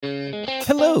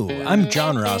Hello, I'm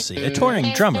John Rossi, a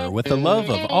touring drummer with a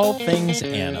love of all things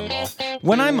animal.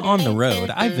 When I'm on the road,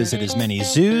 I visit as many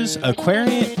zoos,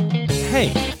 aquariums...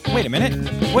 Hey, wait a minute.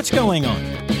 What's going on?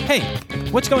 Hey,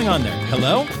 what's going on there?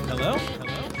 Hello? Hello?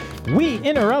 Hello? We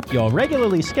interrupt your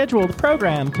regularly scheduled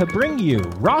program to bring you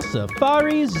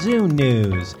Rossafari Zoo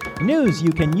News. News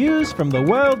you can use from the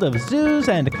world of zoos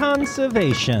and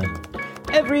conservation.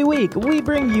 Every week, we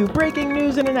bring you breaking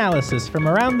news and analysis from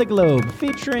around the globe,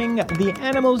 featuring the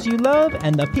animals you love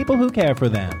and the people who care for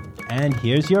them. And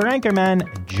here's your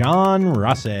anchorman, John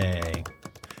Rossi.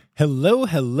 Hello,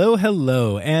 hello,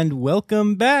 hello, and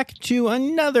welcome back to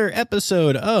another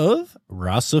episode of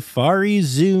Rossafari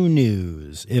Zoo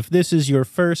News. If this is your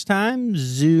first time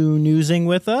zoo newsing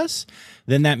with us,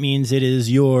 then that means it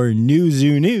is your new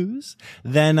zoo news.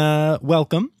 Then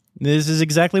welcome. This is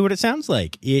exactly what it sounds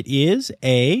like. It is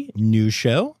a news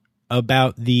show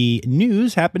about the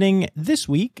news happening this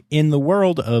week in the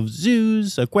world of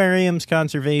zoos, aquariums,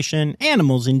 conservation,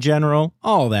 animals in general,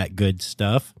 all that good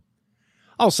stuff.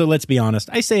 Also, let's be honest,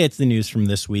 I say it's the news from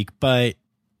this week, but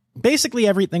basically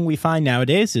everything we find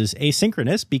nowadays is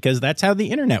asynchronous because that's how the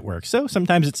internet works. So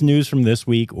sometimes it's news from this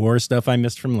week or stuff I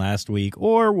missed from last week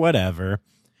or whatever.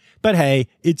 But hey,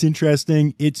 it's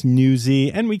interesting, it's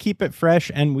newsy, and we keep it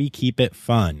fresh and we keep it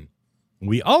fun.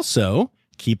 We also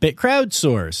keep it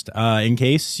crowdsourced. In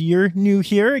case you're new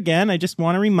here, again, I just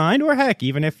want to remind, or heck,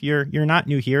 even if you're not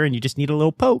new here and you just need a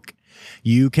little poke,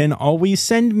 you can always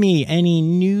send me any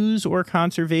news or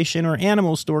conservation or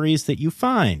animal stories that you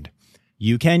find.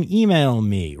 You can email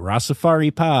me,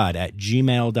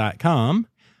 rossafaripod@gmail.com,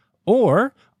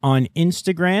 or on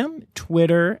Instagram,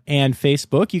 Twitter, and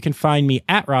Facebook. You can find me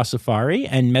at Rossafari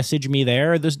and message me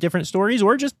there, those different stories,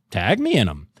 or just tag me in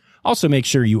them. Also, make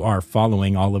sure you are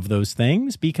following all of those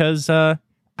things because I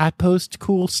post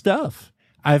cool stuff.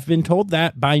 I've been told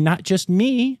that by not just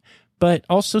me, but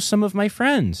also some of my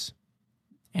friends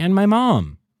and my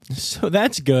mom. So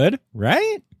that's good,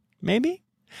 right? Maybe?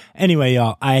 Anyway,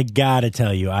 y'all, I gotta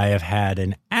tell you, I have had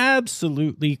an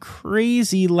absolutely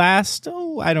crazy last,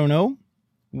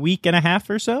 week and a half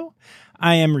or so.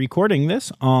 I am recording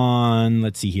this on,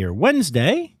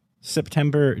 Wednesday,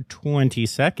 September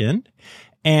 22nd.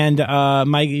 And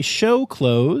my show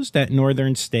closed at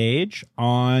Northern Stage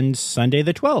on Sunday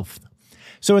the 12th.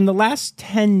 So in the last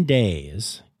 10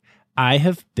 days, I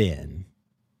have been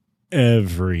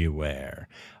everywhere.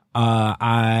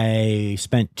 I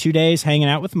spent 2 days hanging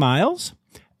out with Miles,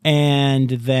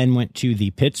 and then went to the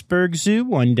Pittsburgh Zoo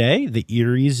one day, the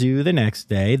Erie Zoo the next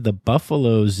day, the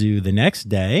Buffalo Zoo the next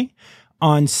day.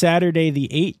 On Saturday the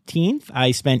 18th, I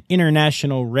spent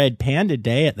International Red Panda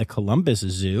Day at the Columbus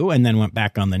Zoo, and then went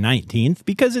back on the 19th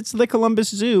because it's the Columbus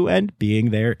Zoo, and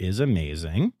being there is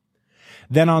amazing.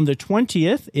 Then on the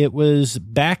 20th, it was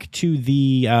back to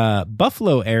the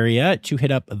Buffalo area to hit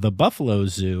up the Buffalo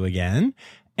Zoo again.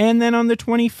 And then on the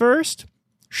 21st,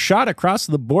 shot across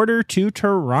the border to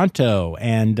Toronto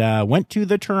and went to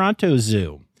the Toronto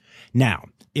Zoo. Now,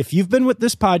 if you've been with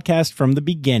this podcast from the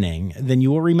beginning, then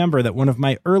you will remember that one of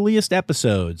my earliest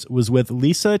episodes was with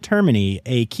Lisa Termini,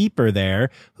 a keeper there,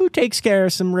 who takes care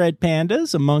of some red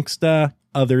pandas, amongst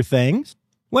other things.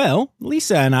 Well,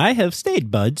 Lisa and I have stayed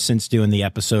buds since doing the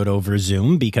episode over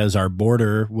Zoom because our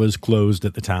border was closed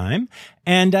at the time.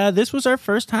 And this was our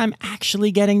first time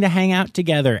actually getting to hang out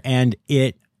together, and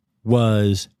it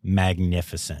was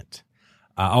magnificent.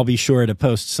 I'll be sure to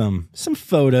post some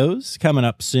photos coming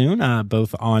up soon,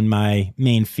 both on my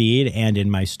main feed and in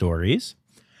my stories.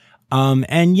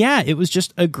 And yeah, it was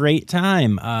just a great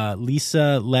time.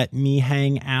 Lisa let me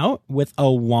hang out with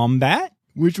a wombat,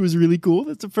 which was really cool.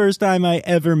 That's the first time I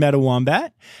ever met a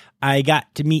wombat. I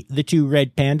got to meet the two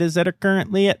red pandas that are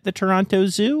currently at the Toronto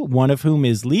Zoo, one of whom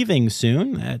is leaving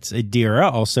soon. That's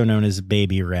Adira, also known as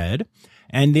Baby Red.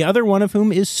 And the other one of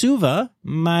whom is Suva.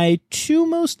 My two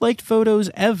most liked photos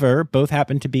ever both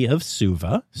happen to be of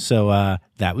Suva. So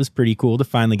that was pretty cool to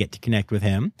finally get to connect with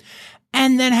him.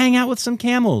 And then hang out with some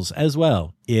camels as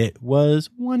well. It was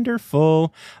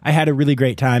wonderful. I had a really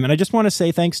great time. And I just want to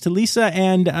say thanks to Lisa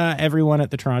and everyone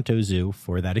at the Toronto Zoo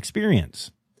for that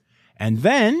experience. And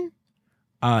then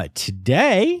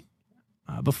today,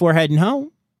 before heading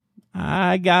home,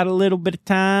 I got a little bit of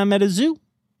time at a zoo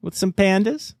with some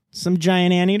pandas. Some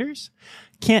giant anteaters.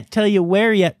 Can't tell you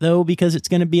where yet, though, because it's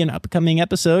going to be an upcoming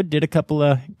episode. Did a couple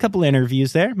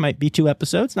interviews there. Might be 2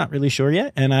 episodes. Not really sure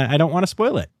yet, and I don't want to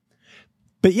spoil it.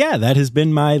 But yeah, that has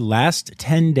been my last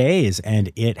 10 days,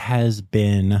 and it has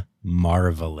been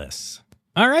marvelous.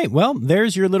 All right, well,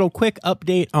 there's your little quick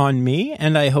update on me,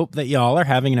 and I hope that y'all are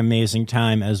having an amazing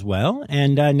time as well.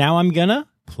 And now I'm going to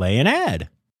play an ad.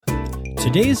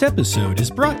 Today's episode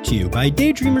is brought to you by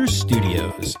Daydreamer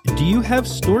Studios. Do you have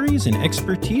stories and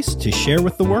expertise to share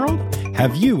with the world?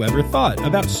 Have you ever thought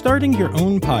about starting your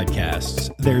own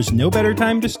podcasts? There's no better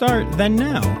time to start than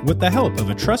now with the help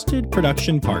of a trusted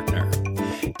production partner.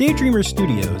 Daydreamer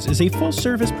Studios is a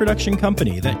full-service production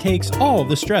company that takes all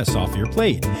the stress off your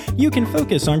plate. You can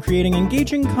focus on creating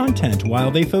engaging content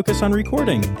while they focus on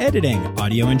recording, editing,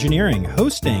 audio engineering,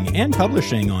 hosting, and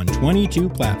publishing on 22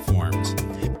 platforms.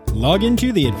 Log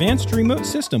into the advanced remote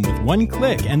system with one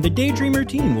click, and the Daydreamer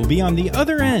team will be on the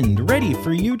other end, ready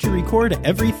for you to record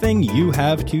everything you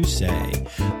have to say.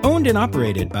 Owned and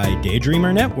operated by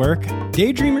Daydreamer Network,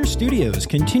 Daydreamer Studios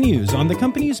continues on the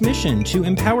company's mission to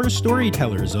empower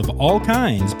storytellers of all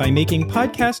kinds by making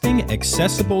podcasting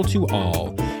accessible to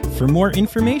all. For more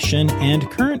information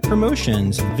and current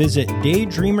promotions, visit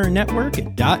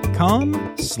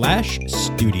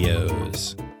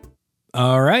daydreamernetwork.com/studios.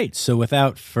 All right, so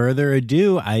without further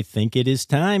ado, I think it is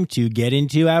time to get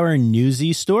into our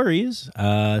newsy stories.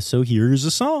 So here's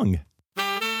a song.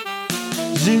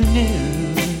 Zoo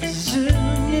News, Zoo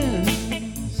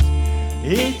News.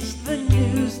 It's the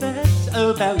news that's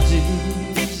about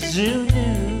zoos, Zoo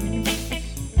News.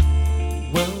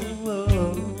 Whoa,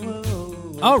 whoa, whoa.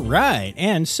 All right,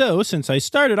 and so since I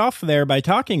started off there by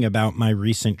talking about my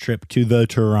recent trip to the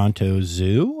Toronto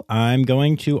Zoo, I'm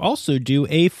going to also do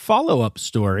a follow-up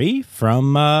story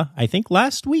from, I think,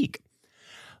 last week.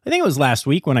 I think it was last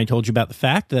week when I told you about the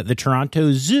fact that the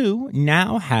Toronto Zoo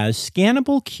now has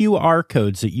scannable QR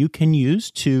codes that you can use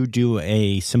to do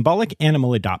a symbolic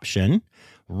animal adoption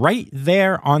right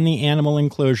there on the animal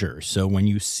enclosure. So when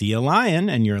you see a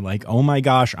lion and you're like, oh my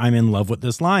gosh, I'm in love with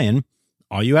this lion,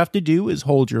 all you have to do is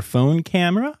hold your phone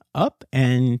camera up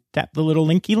and tap the little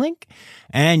linky link,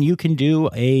 and you can do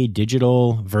a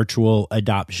digital virtual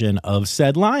adoption of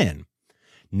said lion.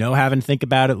 No having to think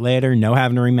about it later, no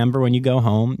having to remember when you go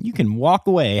home. You can walk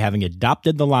away having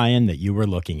adopted the lion that you were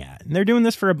looking at. And they're doing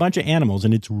this for a bunch of animals,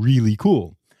 and it's really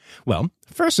cool. Well,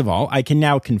 first of all, I can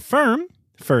now confirm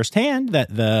firsthand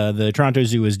that the Toronto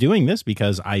Zoo is doing this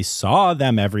because I saw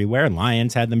them everywhere.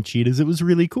 Lions had them, cheetahs. It was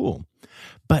really cool.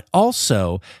 But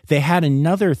also, they had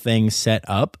another thing set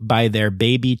up by their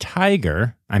baby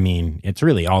tiger. I mean, it's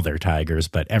really all their tigers,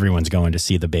 but everyone's going to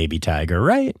see the baby tiger,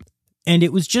 right? And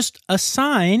it was just a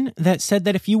sign that said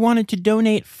that if you wanted to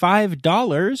donate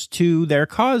 $5 to their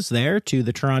cause there, to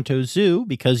the Toronto Zoo,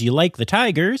 because you like the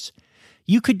tigers,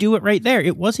 you could do it right there.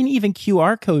 It wasn't even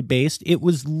QR code based. It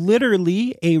was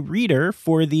literally a reader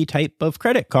for the type of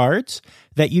credit cards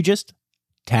that you just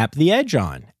tap the edge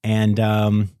on. And,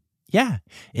 yeah,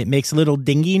 it makes a little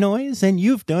dingy noise, and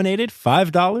you've donated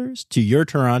 $5 to your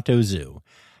Toronto Zoo.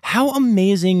 How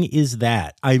amazing is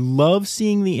that? I love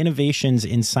seeing the innovations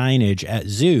in signage at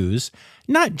zoos,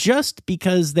 not just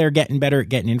because they're getting better at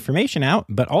getting information out,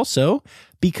 but also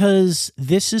because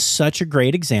this is such a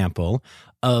great example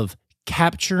of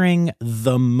capturing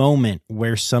the moment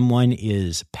where someone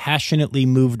is passionately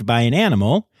moved by an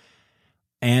animal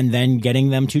and then getting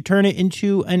them to turn it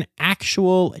into an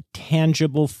actual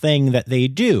tangible thing that they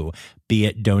do, be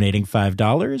it donating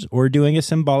 $5 or doing a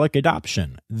symbolic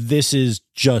adoption. This is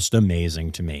just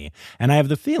amazing to me. And I have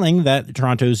the feeling that the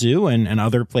Toronto Zoo and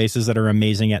other places that are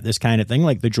amazing at this kind of thing,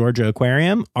 like the Georgia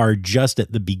Aquarium, are just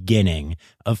at the beginning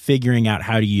of figuring out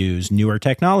how to use newer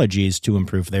technologies to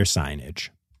improve their signage.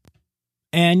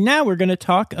 And now we're going to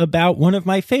talk about one of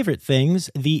my favorite things,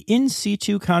 the in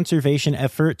situ conservation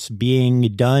efforts being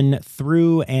done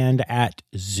through and at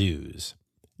zoos.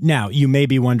 Now, you may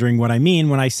be wondering what I mean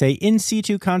when I say in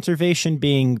situ conservation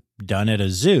being done at a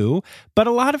zoo, but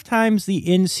a lot of times the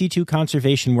in situ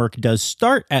conservation work does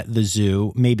start at the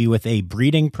zoo, maybe with a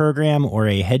breeding program or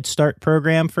a Head Start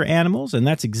program for animals, and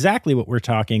that's exactly what we're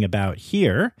talking about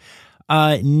here.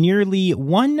 Nearly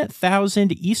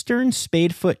 1,000 eastern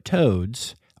spadefoot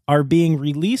toads are being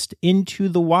released into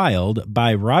the wild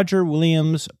by Roger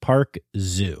Williams Park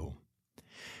Zoo.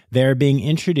 They're being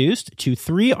introduced to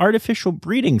 3 artificial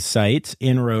breeding sites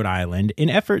in Rhode Island in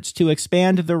efforts to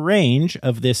expand the range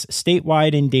of this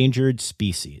statewide endangered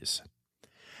species.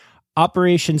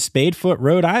 Operation Spadefoot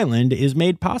Rhode Island is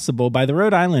made possible by the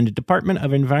Rhode Island Department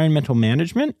of Environmental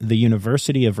Management, the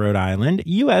University of Rhode Island,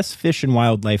 U.S. Fish and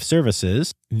Wildlife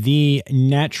Services, the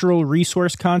Natural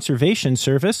Resource Conservation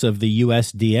Service of the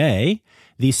USDA,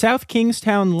 the South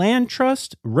Kingstown Land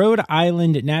Trust, Rhode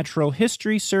Island Natural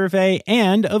History Survey,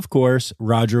 and, of course,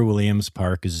 Roger Williams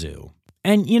Park Zoo.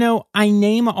 And, you know, I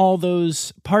name all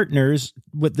those partners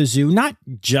with the zoo, not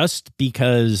just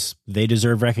because they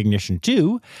deserve recognition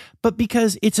too, but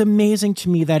because it's amazing to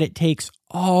me that it takes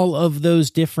all of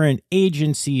those different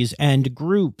agencies and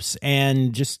groups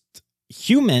and just,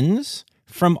 humans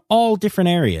from all different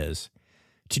areas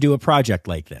to do a project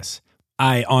like this.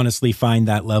 I honestly find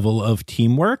that level of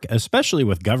teamwork, especially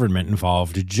with government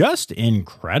involved, just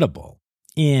incredible.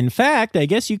 In fact, I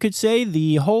guess you could say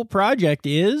the whole project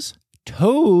is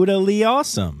totally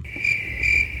awesome.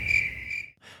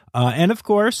 And of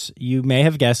course, you may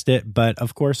have guessed it, but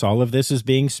of course, all of this is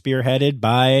being spearheaded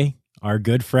by our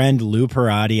good friend Lou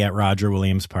Perotti at Roger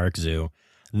Williams Park Zoo.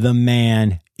 The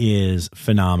man is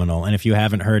phenomenal. And if you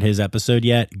haven't heard his episode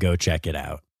yet, go check it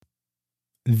out.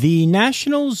 The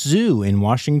National Zoo in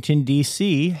Washington,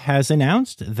 D.C. has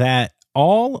announced that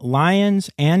all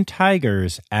lions and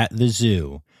tigers at the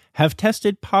zoo have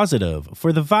tested positive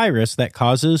for the virus that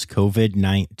causes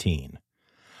COVID-19.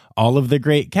 All of the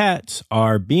great cats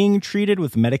are being treated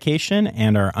with medication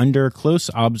and are under close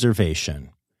observation.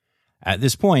 At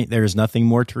this point, there is nothing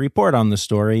more to report on the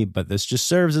story, but this just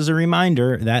serves as a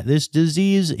reminder that this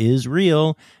disease is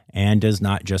real and does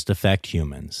not just affect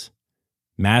humans.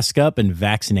 Mask up and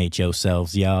vaccinate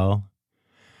yourselves, y'all.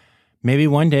 Maybe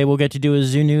one day we'll get to do a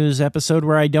Zoo News episode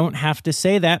where I don't have to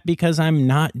say that because I'm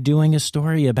not doing a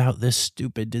story about this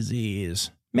stupid disease.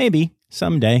 Maybe,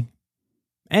 someday.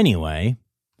 Anyway,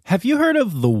 have you heard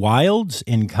of the Wilds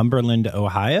in Cumberland,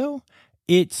 Ohio?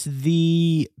 It's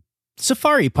the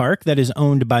safari park that is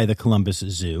owned by the Columbus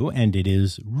Zoo, and it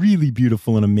is really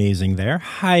beautiful and amazing there.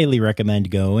 Highly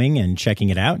recommend going and checking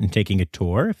it out and taking a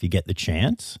tour if you get the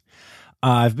chance.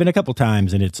 I've been a couple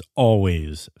times, and it's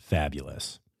always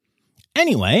fabulous.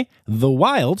 Anyway, the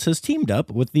Wilds has teamed up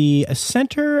with the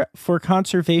Center for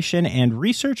Conservation and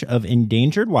Research of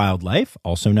Endangered Wildlife,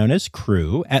 also known as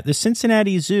CREW, at the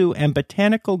Cincinnati Zoo and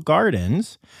Botanical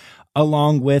Gardens,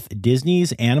 along with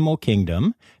Disney's Animal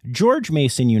Kingdom, George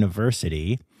Mason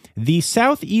University, the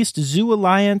Southeast Zoo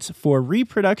Alliance for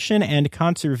Reproduction and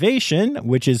Conservation,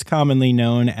 which is commonly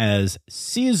known as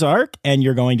CZARC, and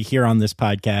you're going to hear on this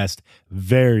podcast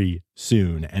very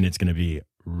soon, and it's going to be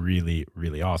really,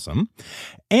 really awesome.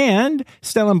 And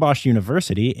Stellenbosch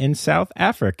University in South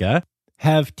Africa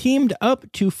have teamed up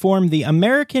to form the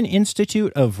American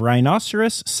Institute of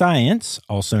Rhinoceros Science,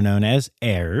 also known as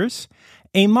AIRS,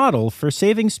 a model for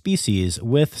saving species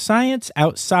with science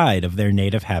outside of their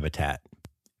native habitat.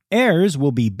 AIRS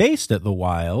will be based at the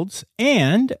Wilds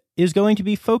and is going to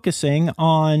be focusing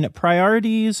on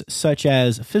priorities such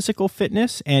as physical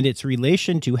fitness and its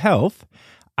relation to health,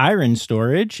 iron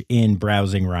storage in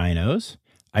browsing rhinos.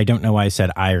 I don't know why I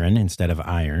said iron instead of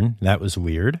iron. That was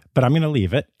weird, but I'm going to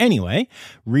leave it. Anyway,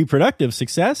 reproductive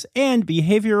success and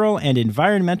behavioral and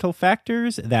environmental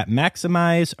factors that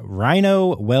maximize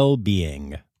rhino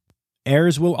well-being.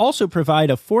 AIRS will also provide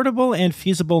affordable and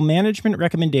feasible management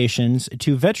recommendations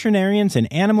to veterinarians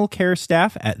and animal care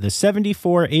staff at the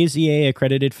 74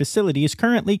 AZA-accredited facilities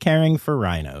currently caring for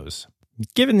rhinos.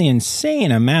 Given the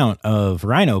insane amount of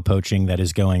rhino poaching that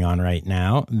is going on right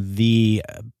now, the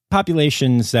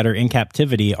populations that are in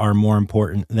captivity are more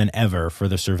important than ever for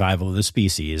the survival of the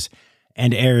species,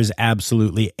 and AIRS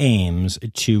absolutely aims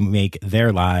to make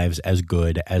their lives as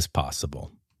good as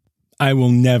possible. I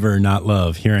will never not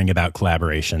love hearing about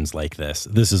collaborations like this.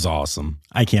 This is awesome.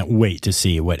 I can't wait to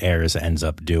see what AIRS ends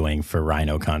up doing for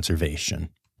rhino conservation.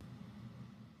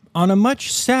 On a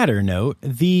much sadder note,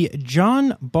 the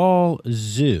John Ball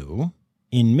Zoo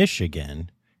in Michigan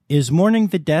is mourning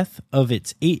the death of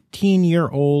its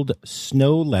 18-year-old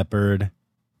snow leopard,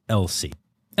 Elsie.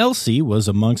 Elsie was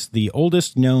amongst the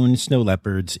oldest known snow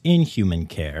leopards in human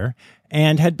care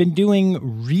and had been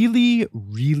doing really,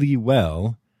 really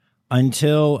well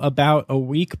until about a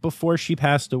week before she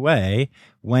passed away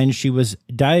when she was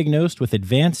diagnosed with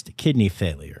advanced kidney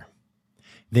failure.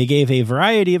 They gave a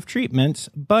variety of treatments,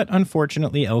 but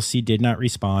unfortunately Elsie did not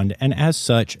respond, and as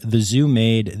such, the zoo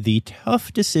made the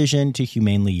tough decision to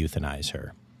humanely euthanize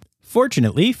her.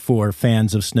 Fortunately for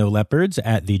fans of snow leopards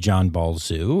at the John Ball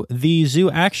Zoo, the zoo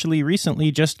actually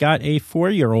recently just got a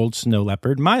 4-year-old snow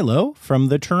leopard, Milo, from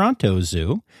the Toronto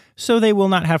Zoo, so they will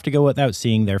not have to go without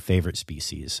seeing their favorite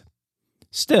species.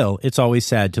 Still, it's always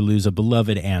sad to lose a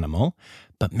beloved animal,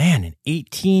 but man, an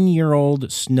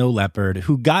 18-year-old snow leopard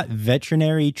who got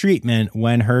veterinary treatment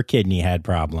when her kidney had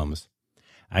problems.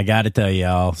 I gotta tell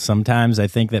y'all, sometimes I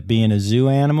think that being a zoo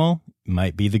animal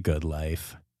might be the good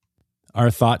life. Our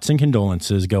thoughts and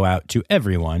condolences go out to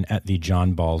everyone at the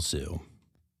John Ball Zoo.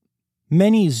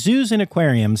 Many zoos and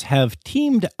aquariums have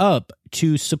teamed up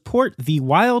to support the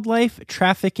Wildlife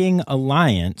Trafficking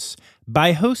Alliance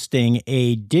by hosting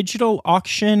a digital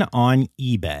auction on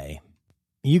eBay.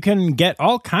 You can get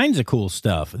all kinds of cool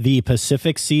stuff. The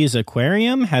Pacific Seas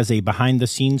Aquarium has a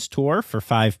behind-the-scenes tour for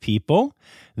 5 people.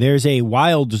 There's a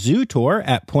wild zoo tour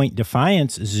at Point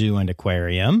Defiance Zoo and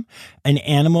Aquarium, an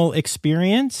animal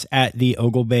experience at the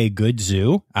Ogle Bay Good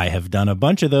Zoo. I have done a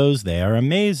bunch of those. They are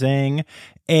amazing.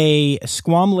 A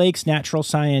Squam Lakes Natural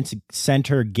Science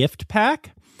Center gift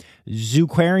pack,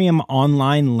 Zooquarium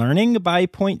Online Learning by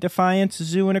Point Defiance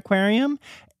Zoo and Aquarium,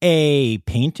 a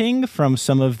painting from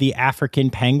some of the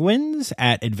African penguins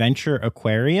at Adventure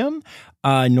Aquarium,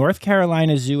 North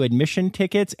Carolina Zoo admission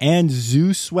tickets, and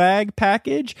zoo swag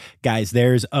package. Guys,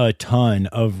 there's a ton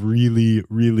of really,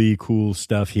 really cool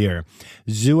stuff here.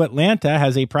 Zoo Atlanta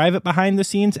has a private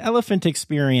behind-the-scenes elephant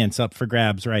experience up for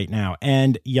grabs right now.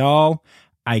 And y'all,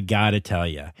 I gotta tell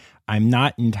you, I'm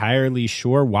not entirely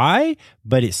sure why,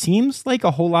 but it seems like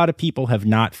a whole lot of people have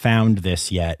not found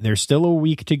this yet. There's still a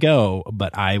week to go,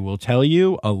 but I will tell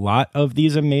you, a lot of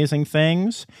these amazing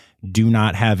things do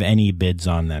not have any bids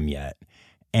on them yet.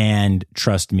 And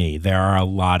trust me, there are a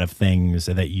lot of things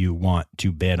that you want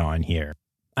to bid on here.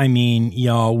 I mean,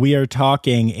 y'all, we are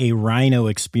talking a rhino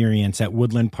experience at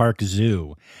Woodland Park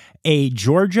Zoo, a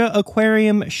Georgia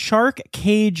Aquarium shark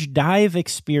cage dive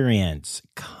experience.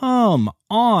 Come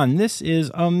on, this is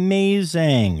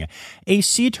amazing. A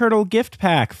sea turtle gift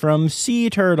pack from Sea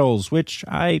Turtles, which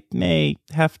I may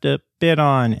have to bid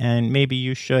on, and maybe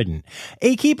you shouldn't.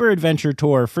 A keeper adventure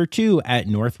tour for 2 at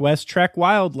Northwest Trek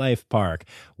Wildlife Park.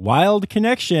 Wild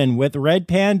connection with red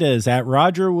pandas at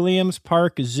Roger Williams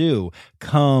Park Zoo.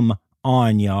 Come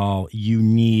on, y'all. You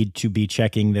need to be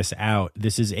checking this out.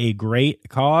 This is a great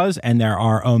cause, and there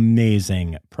are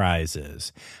amazing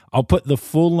prizes. I'll put the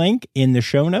full link in the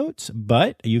show notes,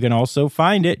 but you can also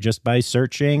find it just by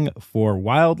searching for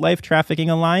Wildlife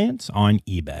Trafficking Alliance on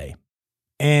eBay.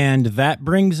 And that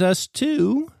brings us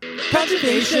to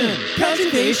Conservation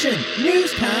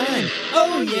news time.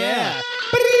 Oh yeah.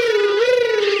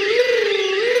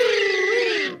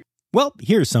 Well,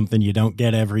 here's something you don't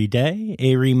get every day,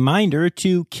 a reminder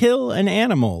to kill an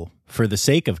animal for the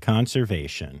sake of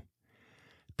conservation.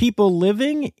 People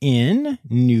living in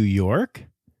New York,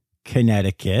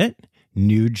 Connecticut,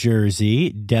 New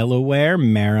Jersey, Delaware,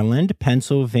 Maryland,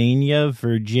 Pennsylvania,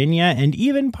 Virginia, and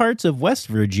even parts of West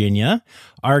Virginia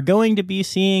are going to be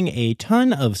seeing a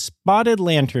ton of spotted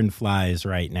lanternflies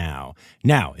right now.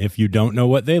 Now, if you don't know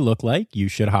what they look like, you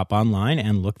should hop online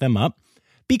and look them up,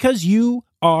 because you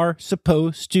are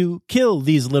supposed to kill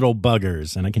these little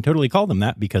buggers. And I can totally call them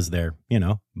that because they're,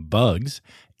 bugs,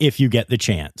 if you get the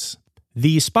chance.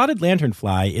 The spotted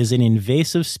lanternfly is an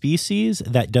invasive species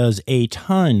that does a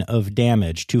ton of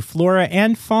damage to flora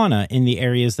and fauna in the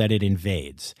areas that it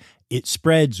invades. It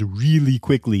spreads really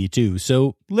quickly, too.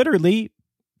 So literally,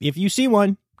 if you see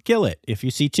one, kill it. If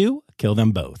you see 2, kill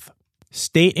them both.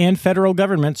 State and federal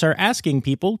governments are asking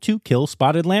people to kill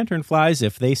spotted lanternflies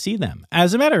if they see them.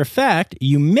 As a matter of fact,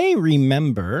 you may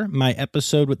remember my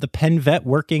episode with the Penn Vet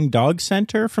Working Dog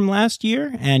Center from last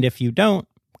year, and if you don't,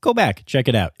 go back, check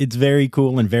it out. It's very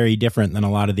cool and very different than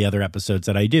a lot of the other episodes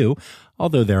that I do,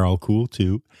 although they're all cool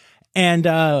too. And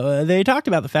they talked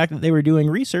about the fact that they were doing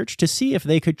research to see if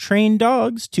they could train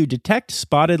dogs to detect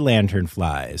spotted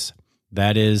lanternflies.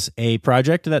 That is a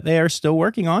project that they are still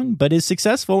working on, but is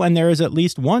successful, and there is at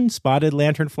least one spotted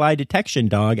lanternfly detection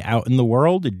dog out in the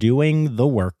world doing the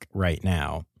work right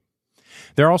now.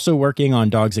 They're also working on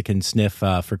dogs that can sniff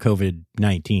for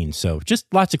COVID-19, so just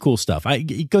lots of cool stuff.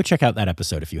 Go check out that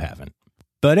episode if you haven't.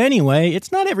 But anyway,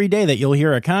 it's not every day that you'll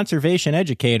hear a conservation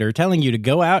educator telling you to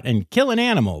go out and kill an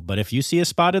animal, but if you see a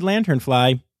spotted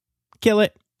lanternfly, kill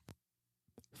it.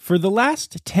 For the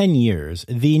last 10 years,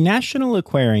 the National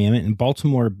Aquarium in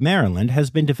Baltimore, Maryland,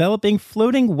 has been developing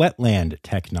floating wetland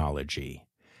technology.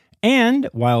 And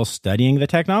while studying the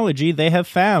technology, they have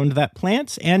found that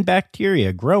plants and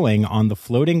bacteria growing on the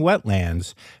floating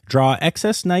wetlands draw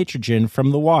excess nitrogen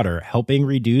from the water, helping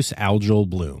reduce algal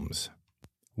blooms.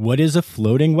 What is a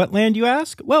floating wetland, you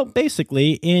ask? Well,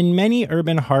 basically, in many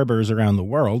urban harbors around the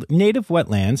world, native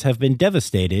wetlands have been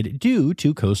devastated due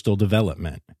to coastal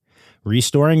development.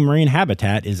 Restoring marine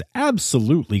habitat is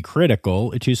absolutely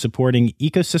critical to supporting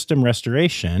ecosystem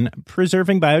restoration,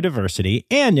 preserving biodiversity,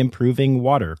 and improving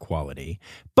water quality.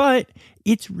 But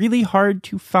it's really hard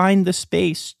to find the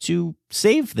space to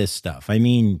save this stuff. I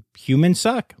mean, humans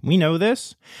suck. We know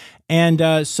this.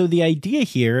 And so the idea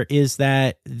here is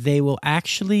that they will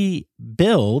actually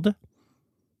build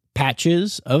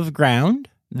patches of ground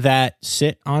that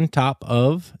sit on top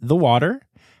of the water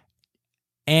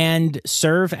and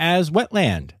serve as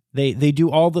wetland. They do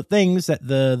all the things that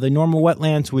the normal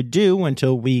wetlands would do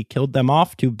until we killed them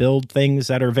off to build things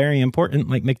that are very important,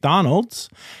 like McDonald's.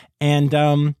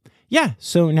 And Yeah,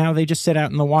 so now they just sit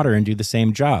out in the water and do the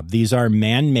same job. These are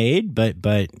man-made, but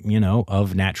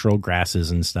of natural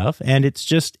grasses and stuff. And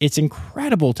it's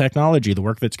incredible technology, the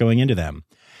work that's going into them.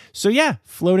 So yeah,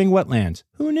 floating wetlands.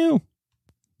 Who knew?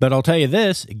 But I'll tell you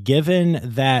this, given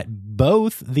that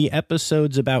both the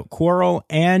episodes about coral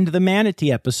and the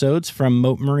manatee episodes from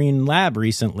Mote Marine Lab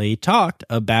recently talked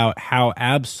about how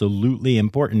absolutely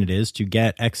important it is to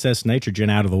get excess nitrogen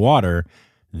out of the water,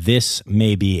 this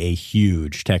may be a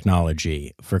huge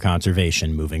technology for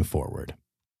conservation moving forward.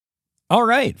 All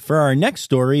right, for our next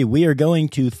story, we are going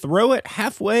to throw it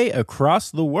halfway across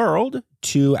the world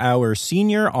to our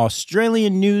senior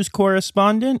Australian news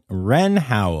correspondent, Ren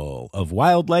Howell of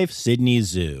Wildlife Sydney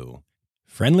Zoo.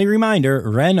 Friendly reminder,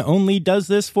 Ren only does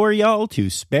this for y'all to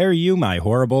spare you my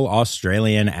horrible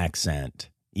Australian accent,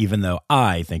 even though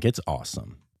I think it's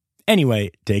awesome.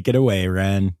 Anyway, take it away,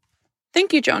 Ren.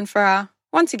 Thank you, John Farrar,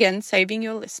 once again saving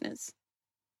your listeners.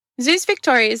 Zoos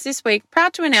Victoria is this week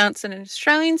proud to announce that an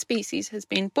Australian species has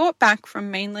been brought back from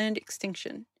mainland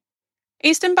extinction.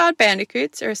 Eastern barred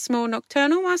bandicoots are a small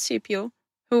nocturnal marsupial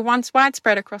who were once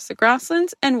widespread across the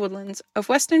grasslands and woodlands of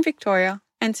Western Victoria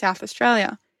and South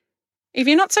Australia. If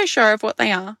you're not so sure of what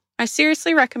they are, I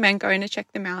seriously recommend going to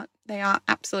check them out. They are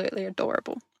absolutely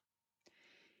adorable.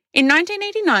 In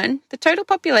 1989, the total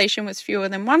population was fewer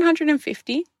than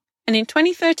 150, and in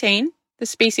 2013, the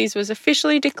species was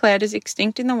officially declared as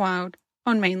extinct in the wild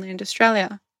on mainland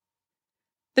Australia.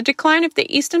 The decline of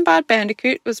the eastern barred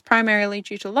bandicoot was primarily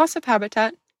due to loss of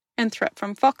habitat and threat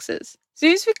from foxes.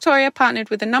 Zoos Victoria partnered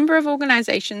with a number of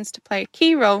organisations to play a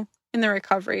key role in the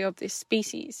recovery of this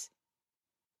species.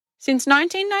 Since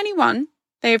 1991,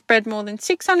 they have bred more than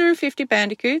 650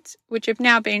 bandicoots, which have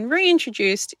now been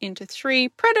reintroduced into 3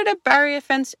 predator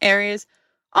barrier-fenced areas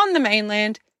on the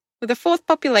mainland, with a 4th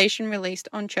population released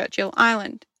on Churchill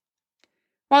Island.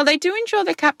 While they do ensure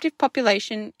the captive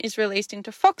population is released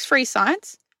into fox-free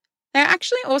sites, they are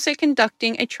actually also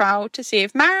conducting a trial to see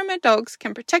if Marama dogs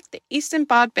can protect the eastern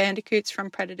barred bandicoots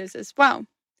from predators as well.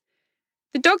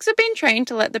 The dogs have been trained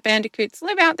to let the bandicoots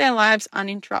live out their lives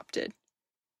uninterrupted.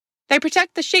 They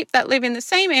protect the sheep that live in the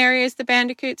same area as the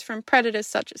bandicoots from predators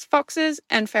such as foxes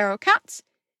and feral cats,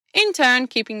 in turn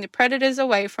keeping the predators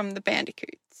away from the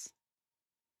bandicoots.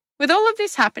 With all of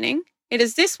this happening, it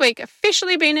has this week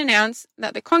officially been announced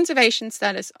that the conservation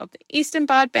status of the eastern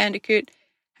barred bandicoot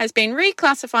has been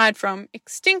reclassified from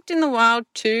extinct in the wild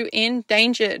to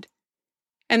endangered,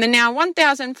 and the now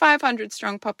 1,500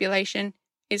 strong population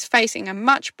is facing a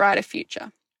much brighter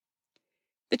future.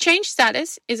 The changed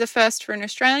status is a first for an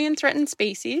Australian threatened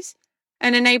species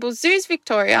and enables Zoos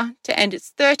Victoria to end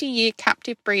its 30-year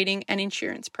captive breeding and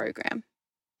insurance program.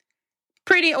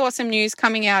 Pretty awesome news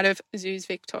coming out of Zoos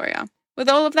Victoria. With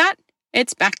all of that,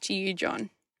 it's back to you,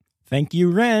 John. Thank you,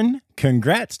 Ren.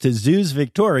 Congrats to Zoos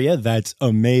Victoria. That's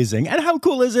amazing. And how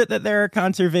cool is it that there are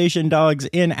conservation dogs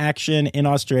in action in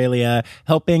Australia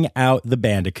helping out the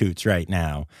bandicoots right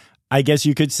now? I guess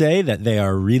you could say that they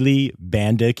are really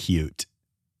banda-cute.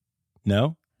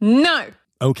 No? No.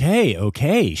 Okay.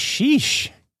 Sheesh.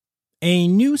 A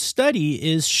new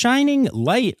study is shining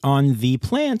light on the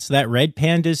plants that red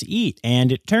pandas eat,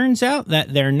 and it turns out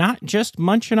that they're not just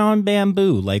munching on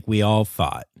bamboo like we all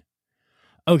thought.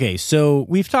 Okay, so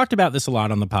we've talked about this a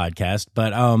lot on the podcast,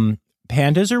 but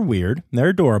pandas are weird. They're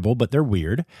adorable, but they're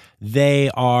weird. They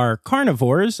are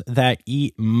carnivores that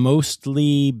eat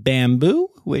mostly bamboo,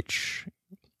 which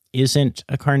isn't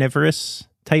a carnivorous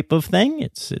type of thing.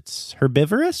 It's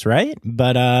herbivorous, right?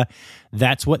 But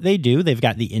that's what they do. They've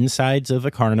got the insides of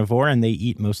a carnivore and they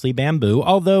eat mostly bamboo,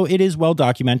 although it is well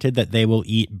documented that they will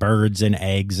eat birds and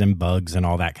eggs and bugs and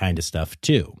all that kind of stuff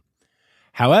too.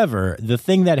 However, the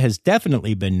thing that has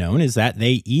definitely been known is that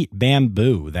they eat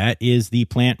bamboo. That is the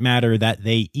plant matter that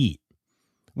they eat.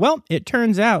 Well, it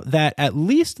turns out that at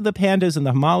least the pandas in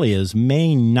the Himalayas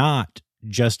may not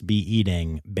just be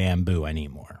eating bamboo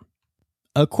anymore.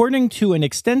 According to an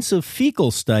extensive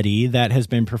fecal study that has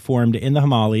been performed in the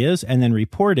Himalayas and then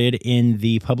reported in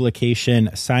the publication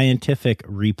Scientific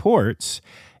Reports,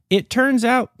 it turns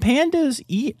out pandas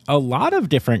eat a lot of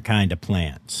different kind of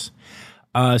plants.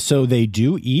 So they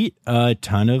do eat a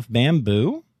ton of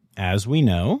bamboo, as we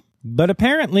know. But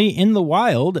apparently in the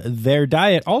wild, their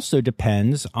diet also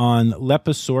depends on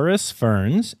Lepisaurus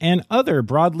ferns and other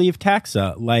broadleaf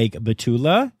taxa like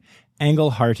Betula,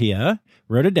 Engelhartia,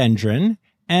 Rhododendron,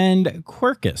 and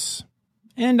Quercus.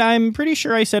 And I'm pretty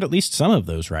sure I said at least some of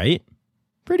those right.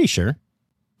 Pretty sure.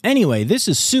 Anyway, this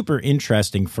is super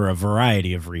interesting for a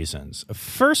variety of reasons.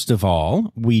 First of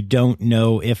all, we don't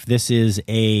know if this is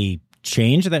a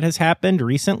change that has happened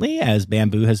recently as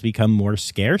bamboo has become more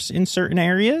scarce in certain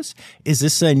areas? Is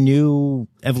this a new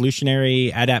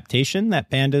evolutionary adaptation that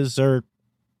pandas are,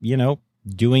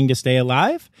 doing to stay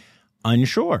alive?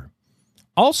 Unsure.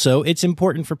 Also, it's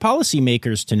important for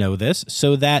policymakers to know this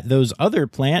so that those other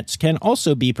plants can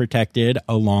also be protected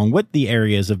along with the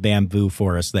areas of bamboo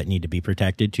forests that need to be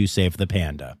protected to save the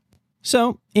panda.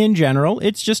 So, in general,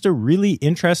 it's just a really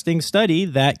interesting study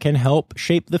that can help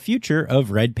shape the future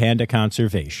of red panda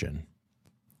conservation.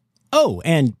 Oh,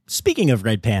 and speaking of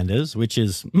red pandas, which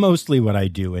is mostly what I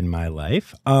do in my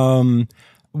life,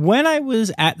 when I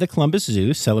was at the Columbus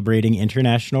Zoo celebrating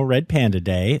International Red Panda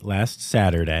Day last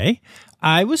Saturday,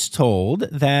 I was told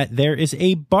that there is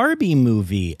a Barbie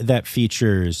movie that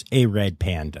features a red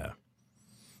panda.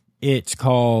 It's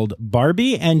called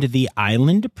Barbie and the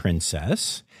Island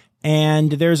Princess.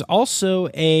 And there's also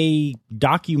a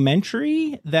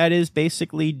documentary that is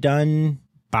basically done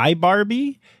by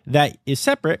Barbie that is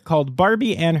separate called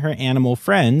Barbie and Her Animal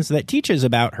Friends that teaches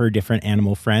about her different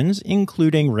animal friends,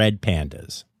 including red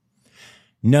pandas.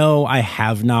 No, I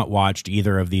have not watched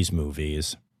either of these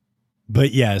movies.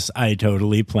 But yes, I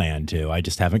totally plan to. I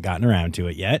just haven't gotten around to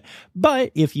it yet.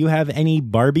 But if you have any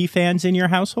Barbie fans in your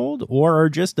household or are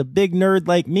just a big nerd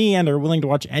like me and are willing to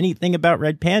watch anything about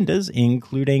red pandas,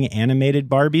 including animated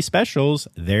Barbie specials,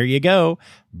 there you go.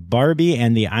 Barbie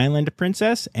and the Island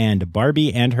Princess and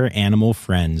Barbie and Her Animal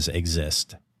Friends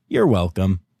exist. You're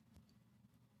welcome.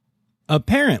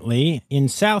 Apparently, in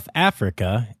South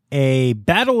Africa, a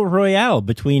battle royale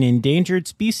between endangered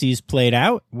species played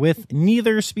out, with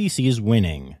neither species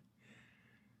winning.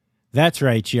 That's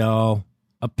right, y'all.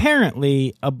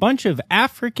 Apparently, a bunch of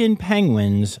African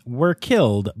penguins were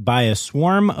killed by a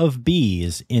swarm of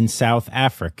bees in South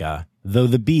Africa, though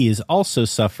the bees also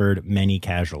suffered many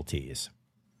casualties.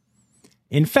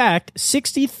 In fact,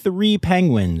 63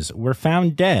 penguins were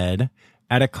found dead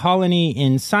at a colony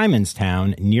in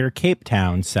Simonstown near Cape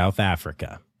Town, South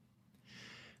Africa.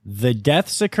 The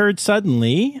deaths occurred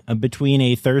suddenly between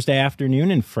a Thursday afternoon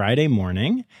and Friday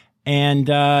morning, and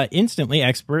instantly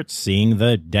experts seeing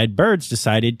the dead birds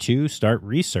decided to start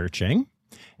researching.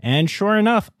 And sure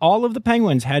enough, all of the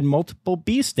penguins had multiple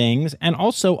bee stings, and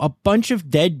also a bunch of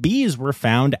dead bees were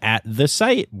found at the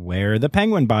site where the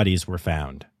penguin bodies were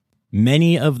found.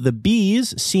 Many of the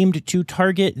bees seemed to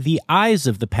target the eyes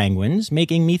of the penguins,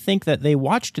 making me think that they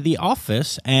watched The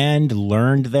Office and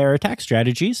learned their attack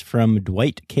strategies from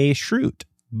Dwight K. Schrute.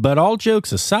 But all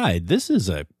jokes aside, this is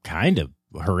a kind of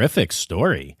horrific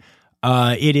story.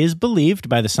 It is believed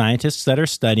by the scientists that are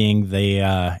studying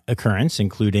the occurrence,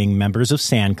 including members of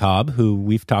SANCOB, who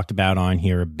we've talked about on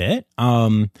here a bit,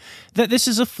 that this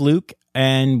is a fluke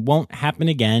and won't happen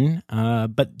again,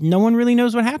 but no one really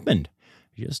knows what happened.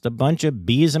 Just a bunch of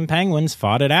bees and penguins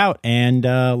fought it out, and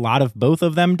a lot of both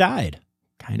of them died.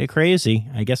 Kind of crazy.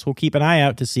 I guess we'll keep an eye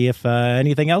out to see if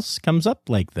anything else comes up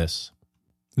like this.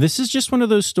 This is just one of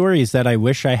those stories that I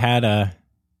wish I had a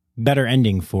better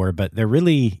ending for, but there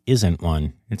really isn't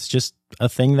one. It's just a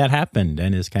thing that happened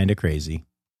and is kind of crazy.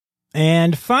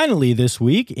 And finally this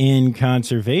week in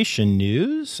conservation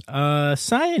news,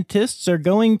 scientists are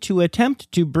going to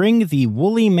attempt to bring the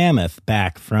woolly mammoth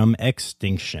back from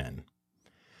extinction.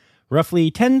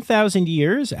 Roughly 10,000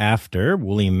 years after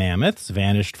woolly mammoths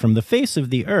vanished from the face of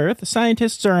the Earth,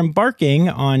 scientists are embarking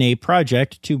on a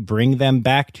project to bring them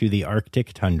back to the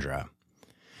Arctic tundra.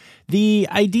 The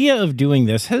idea of doing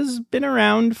this has been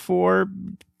around for a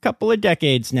couple of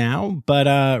decades now,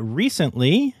 but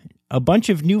recently a bunch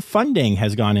of new funding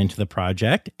has gone into the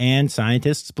project, and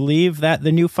scientists believe that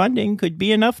the new funding could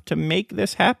be enough to make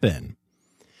this happen.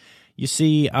 You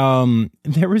see,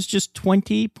 there was just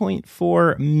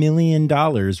 $20.4 million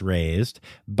raised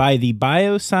by the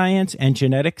bioscience and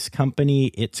genetics company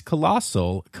It's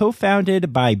Colossal,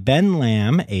 co-founded by Ben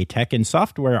Lamb, a tech and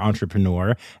software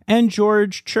entrepreneur, and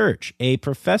George Church, a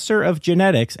professor of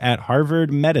genetics at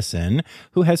Harvard Medicine,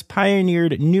 who has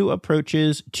pioneered new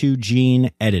approaches to gene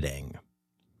editing.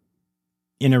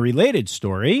 In a related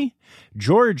story,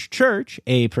 George Church,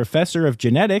 a professor of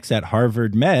genetics at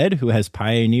Harvard Med who has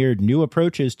pioneered new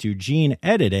approaches to gene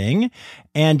editing,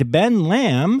 and Ben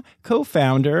Lamb,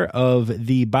 co-founder of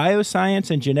the bioscience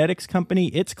and genetics company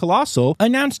It's Colossal,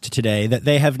 announced today that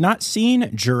they have not seen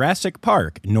Jurassic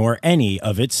Park nor any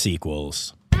of its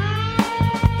sequels.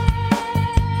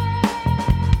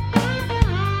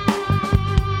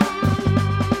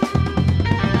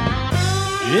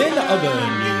 In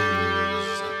other news.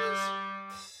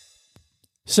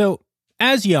 So,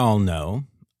 as y'all know,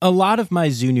 a lot of my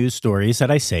Zoo News stories that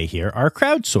I say here are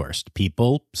crowdsourced.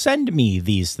 People send me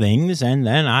these things, and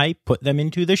then I put them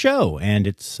into the show, and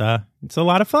it's a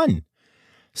lot of fun.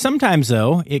 Sometimes,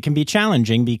 though, it can be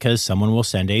challenging because someone will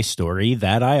send a story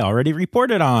that I already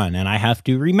reported on, and I have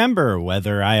to remember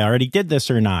whether I already did this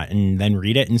or not, and then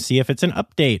read it and see if it's an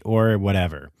update or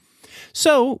whatever.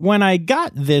 So when I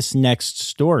got this next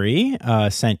story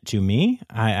sent to me,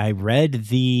 I read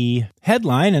the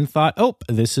headline and thought, oh,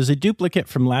 this is a duplicate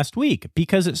from last week,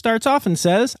 because it starts off and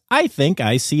says, I think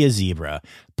I see a zebra.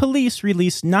 Police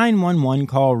release 911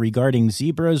 call regarding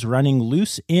zebras running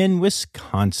loose in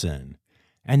Wisconsin.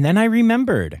 And then I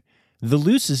remembered, the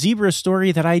loose zebra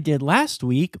story that I did last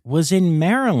week was in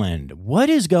Maryland. What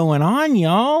is going on,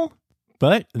 y'all?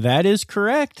 But that is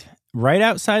correct. Right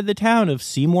outside the town of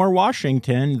Seymour,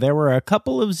 Washington, there were a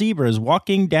couple of zebras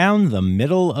walking down the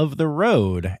middle of the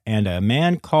road, and a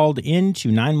man called in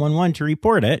to 911 to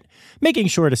report it, making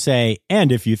sure to say,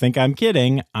 and if you think I'm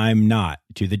kidding, I'm not,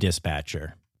 to the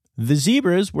dispatcher. The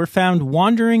zebras were found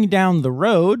wandering down the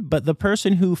road, but the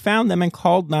person who found them and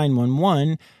called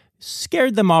 911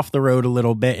 scared them off the road a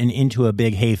little bit and into a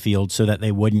big hayfield so that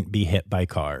they wouldn't be hit by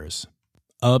cars.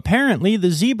 Apparently, the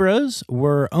zebras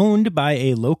were owned by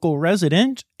a local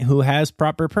resident who has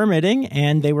proper permitting,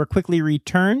 and they were quickly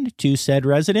returned to said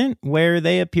resident, where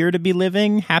they appear to be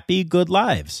living happy, good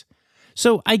lives.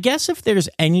 So I guess if there's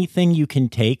anything you can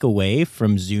take away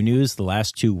from Zoo News the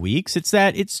last 2 weeks, it's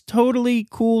that it's totally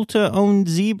cool to own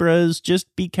zebras.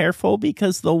 Just be careful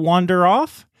because they'll wander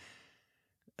off.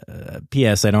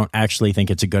 P.S. I don't actually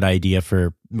think it's a good idea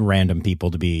for random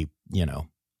people to be,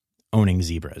 owning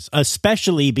zebras,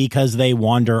 especially because they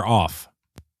wander off.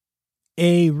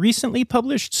 A recently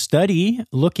published study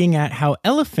looking at how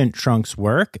elephant trunks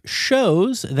work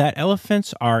shows that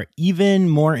elephants are even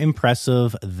more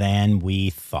impressive than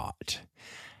we thought.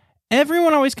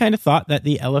 Everyone always kind of thought that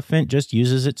the elephant just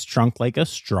uses its trunk like a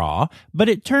straw, but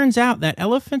it turns out that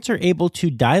elephants are able to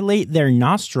dilate their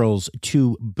nostrils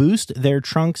to boost their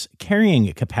trunk's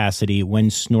carrying capacity when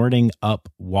snorting up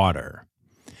water.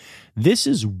 This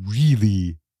is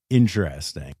really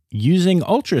interesting. Using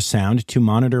ultrasound to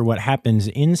monitor what happens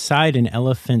inside an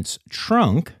elephant's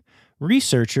trunk,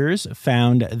 researchers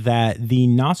found that the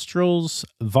nostrils'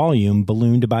 volume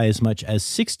ballooned by as much as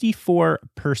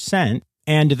 64%,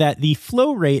 and that the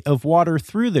flow rate of water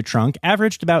through the trunk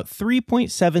averaged about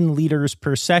 3.7 liters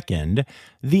per second,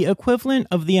 the equivalent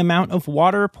of the amount of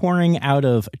water pouring out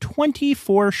of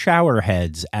 24 shower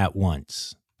heads at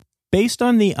once. Based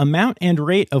on the amount and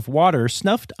rate of water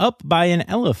snuffed up by an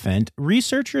elephant,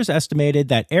 researchers estimated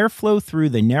that airflow through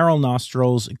the narrow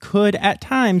nostrils could at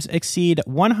times exceed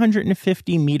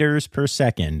 150 meters per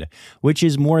second, which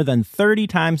is more than 30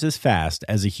 times as fast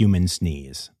as a human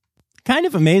sneeze. Kind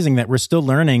of amazing that we're still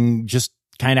learning just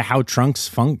kind of how trunks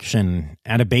function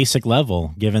at a basic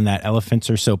level, given that elephants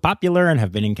are so popular and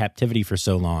have been in captivity for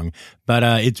so long. But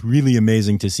it's really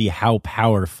amazing to see how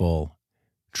powerful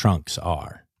trunks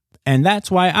are. And that's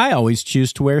why I always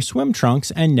choose to wear swim trunks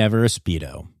and never a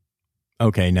Speedo.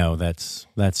 Okay, no, that's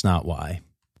not why.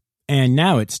 And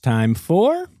now it's time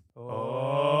for...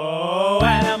 Oh,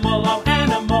 animal holidays.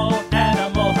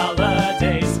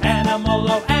 Animal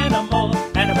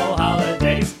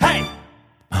holidays. Hey!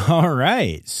 All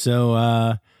right,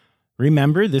 so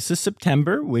remember, this is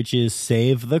September, which is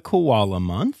Save the Koala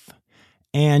Month.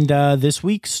 And this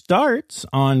week starts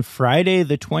on Friday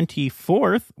the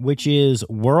 24th, which is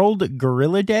World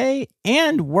Gorilla Day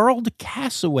and World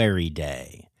Cassowary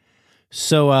Day.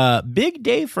 So big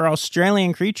day for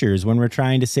Australian creatures when we're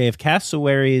trying to save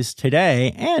cassowaries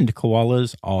today and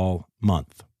koalas all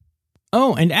month.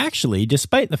 Oh, and actually,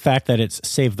 despite the fact that it's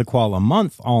Save the Koala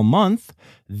Month all month,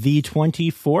 the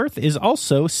 24th is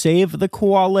also Save the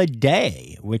Koala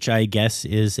Day, which I guess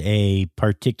is a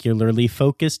particularly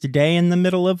focused day in the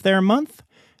middle of their month.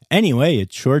 Anyway,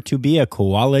 it's sure to be a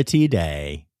koality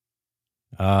day.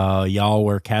 Y'all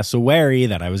were cassowary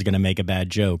that I was going to make a bad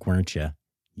joke, weren't you?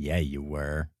 Yeah, you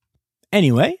were.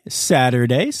 Anyway,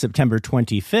 Saturday, September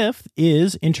 25th,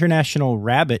 is International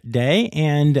Rabbit Day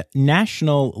and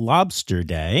National Lobster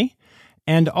Day,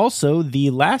 and also the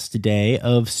last day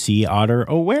of Sea Otter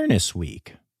Awareness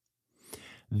Week.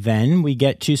 Then we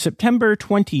get to September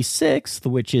 26th,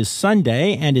 which is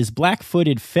Sunday, and is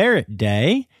Black-Footed Ferret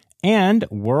Day and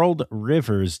World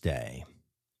Rivers Day.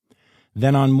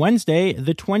 Then on Wednesday,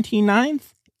 the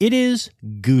 29th, it is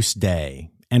Goose Day.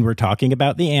 And we're talking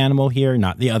about the animal here,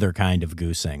 not the other kind of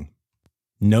goosing.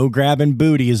 No grabbing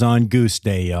booties on Goose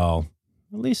Day, y'all.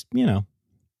 At least,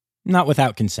 not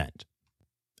without consent.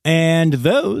 And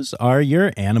those are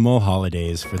your animal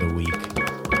holidays for the week.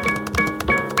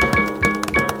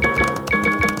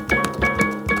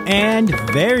 And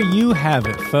there you have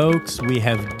it, folks. We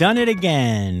have done it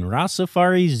again.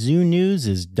 Rossafari Zoo News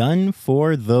is done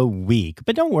for the week.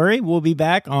 But don't worry, we'll be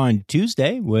back on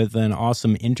Tuesday with an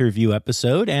awesome interview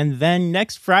episode, and then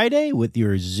next Friday with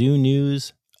your Zoo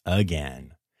News again.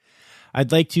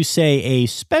 I'd like to say a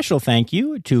special thank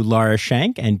you to Laura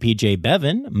Shank and PJ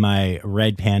Bevan, my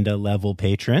Red Panda level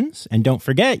patrons. And don't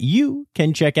forget, you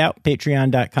can check out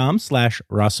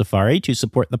patreon.com/Rossafari to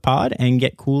support the pod and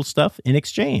get cool stuff in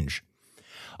exchange.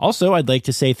 Also, I'd like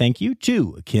to say thank you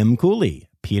to Kim Cooley,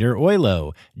 Peter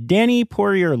Oilo, Danny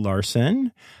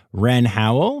Poirier-Larson, Ren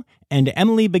Howell, and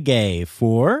Emily Begay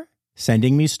for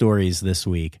sending me stories this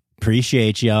week.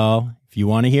 Appreciate y'all. If you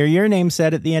want to hear your name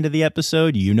said at the end of the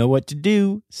episode, you know what to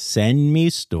do. Send me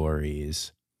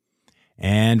stories.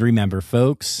 And remember,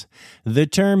 folks, the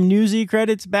term newsy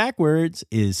credits backwards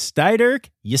is Steiderk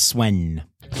Yiswen.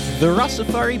 The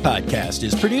Rossafari podcast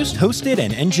is produced, hosted,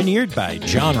 and engineered by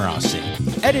John Rossi.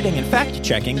 Editing and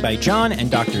fact-checking by John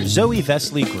and Dr. Zoe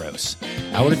Vesley Gross.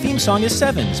 Our theme song is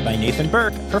Sevens by Nathan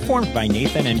Burke, performed by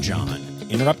Nathan and John.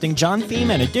 Interrupting John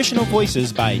theme and additional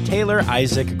voices by Taylor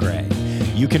Isaac Gray.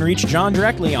 You can reach John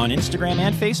directly on Instagram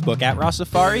and Facebook at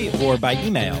Rossafari or by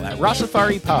email at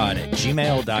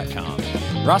rossafaripod@gmail.com.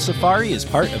 Rossafari is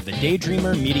part of the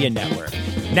Daydreamer Media Network.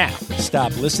 Now,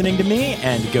 stop listening to me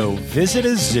and go visit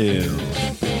a zoo.